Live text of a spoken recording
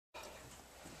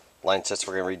line sets.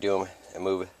 We're going to redo them and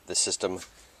move the system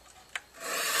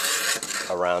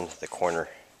around the corner.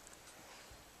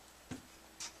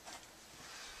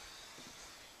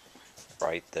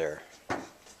 Right there.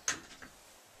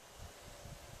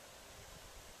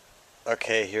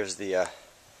 Okay, here's the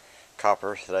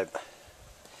copper that I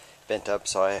bent up.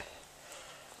 So I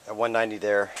at 190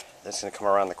 there. That's going to come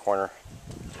around the corner.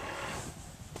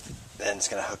 Then it's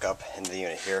going to hook up into the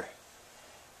unit here.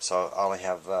 So I only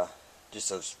have just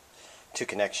those two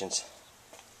connections.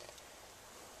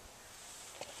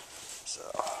 So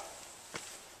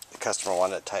the customer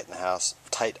wanted to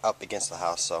tight up against the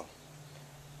house, so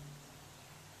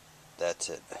that's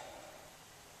it.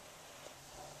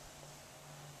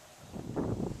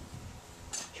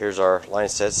 Here's our line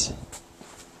sets.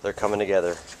 They're coming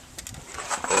together.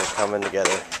 They're coming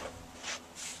together.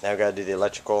 Now we've got to do the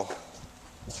electrical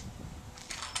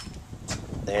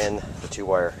and the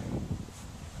 2-wire.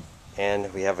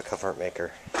 And we have a comfort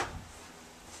maker.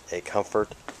 A comfort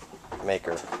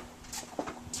maker.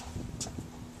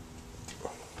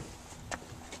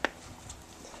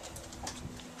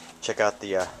 Check out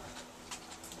the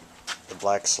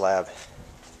black slab.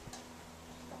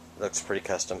 Looks pretty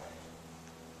custom.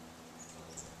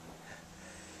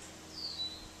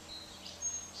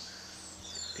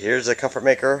 Here's a comfort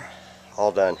maker,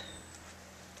 all done.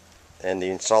 And the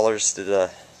installers did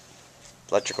the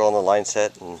electrical on the line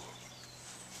set and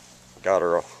got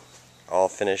her all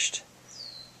finished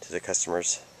to the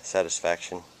customer's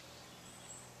satisfaction.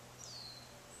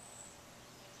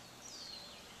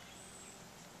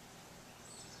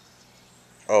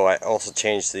 Oh, I also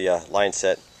changed the line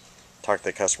set. Talked to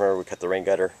the customer, we cut the rain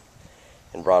gutter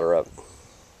and brought her up,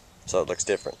 so it looks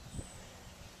different.